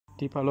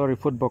Lorry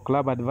Football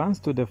Club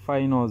advanced to the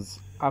finals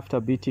after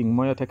beating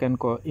Moyo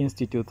Technical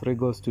Institute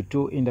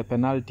 3-2 in the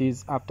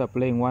penalties after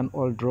playing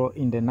 1-1 draw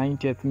in the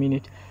 90th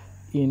minute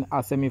in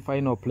a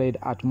semi-final played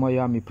at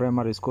Moyo Army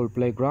Primary School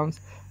playgrounds,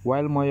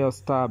 while Moyo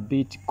Star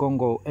beat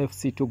Congo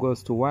FC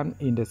 2-1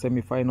 in the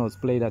semi-finals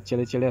played at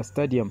Chele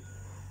Stadium.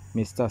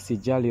 Mr.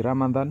 Sijali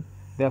Ramandan,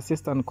 the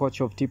assistant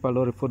coach of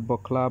Lorry Football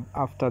Club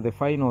after the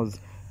finals,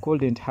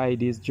 couldn't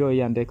hide his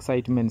joy and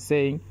excitement,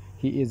 saying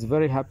he is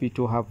very happy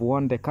to have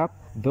won the cup,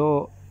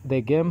 though the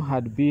game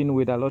had been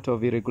with a lot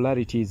of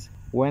irregularities.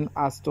 When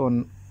asked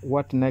on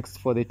what next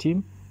for the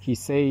team, he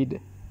said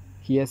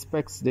he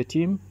expects the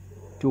team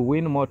to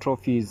win more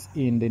trophies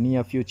in the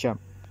near future.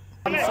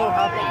 I'm so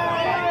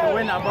happy to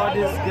win about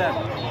this game.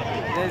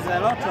 There's a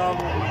lot of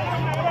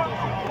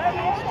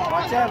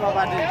whatever,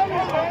 but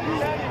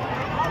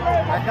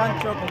I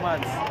can't talk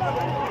much.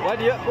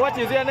 What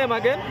is your name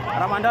again?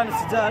 Ramadan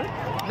Sijal.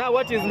 Now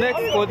what is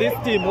next for this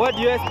team? What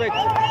do you expect?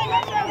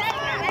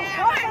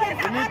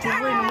 We need to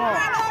win more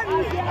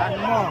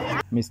and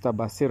more. Mr.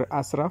 Basir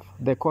Asraf,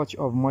 the coach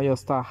of Moyo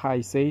Star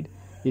High, said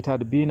it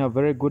had been a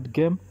very good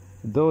game,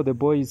 though the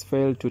boys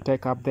failed to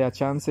take up their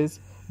chances,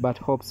 but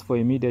hopes for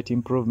immediate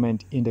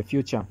improvement in the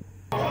future.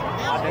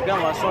 The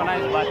game was so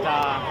nice, but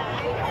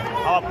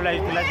our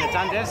players utilized the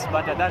chances,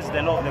 but that's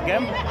the law of the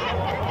game.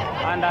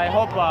 And I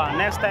hope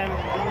next time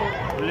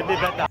will be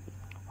better.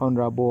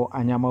 Honorable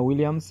Anyama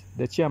Williams,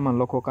 the chairman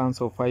local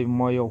council 5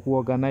 Moyo, who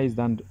organized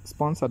and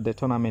sponsored the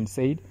tournament,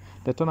 said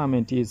the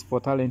tournament is for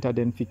talent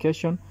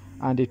identification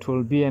and it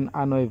will be an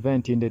annual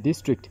event in the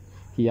district.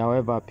 He,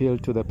 however,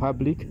 appealed to the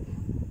public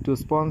to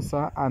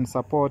sponsor and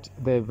support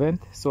the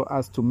event so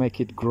as to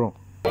make it grow.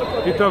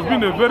 It has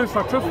been a very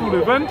successful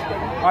event.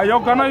 I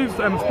organized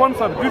and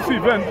sponsored this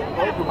event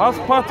as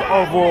part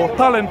of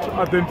talent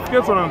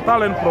identification and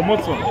talent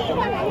promotion,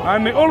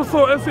 and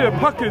also as a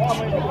package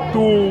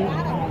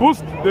to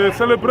boost the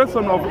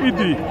celebration of Eid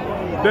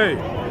Day.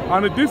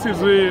 And this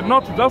is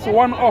not just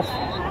one-off,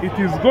 it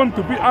is going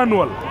to be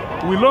annual.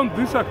 We launched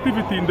this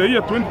activity in the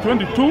year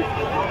 2022.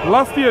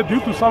 Last year,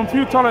 due to some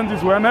few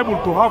challenges, we were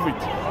unable to have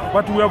it.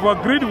 But we have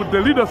agreed with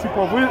the leadership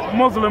of the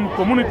Muslim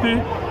community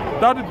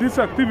that this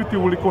activity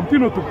will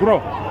continue to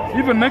grow.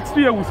 Even next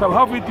year we shall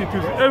have it. It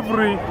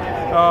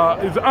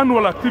is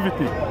annual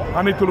activity,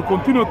 and it will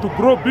continue to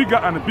grow bigger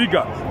and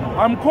bigger.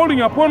 I'm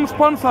calling upon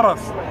sponsors,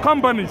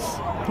 companies,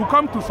 to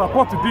come to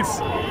support this,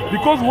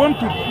 because we want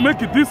to make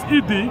this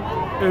Eid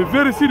a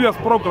very serious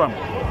program.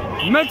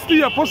 Next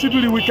year,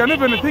 possibly, we can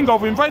even think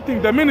of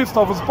inviting the Minister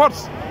of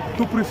Sports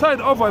to preside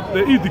over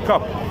the Eid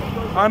Cup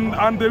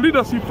and the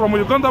leadership from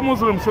Uganda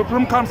Muslim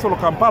Supreme Council of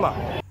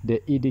Kampala.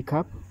 The Eid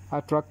Cup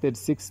attracted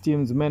 6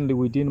 teams mainly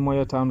within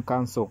Moyo Town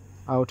Council.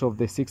 Out of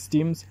the 6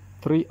 teams,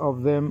 3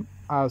 of them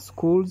are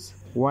schools,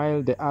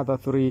 while the other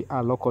 3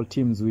 are local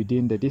teams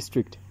within the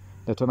district.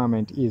 The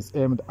tournament is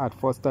aimed at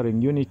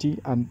fostering unity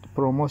and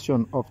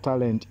promotion of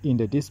talent in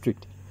the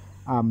district.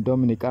 I'm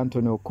Dominic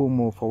Anthony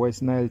Okumu for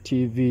West Nile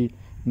TV,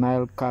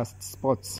 Nilecast Sports.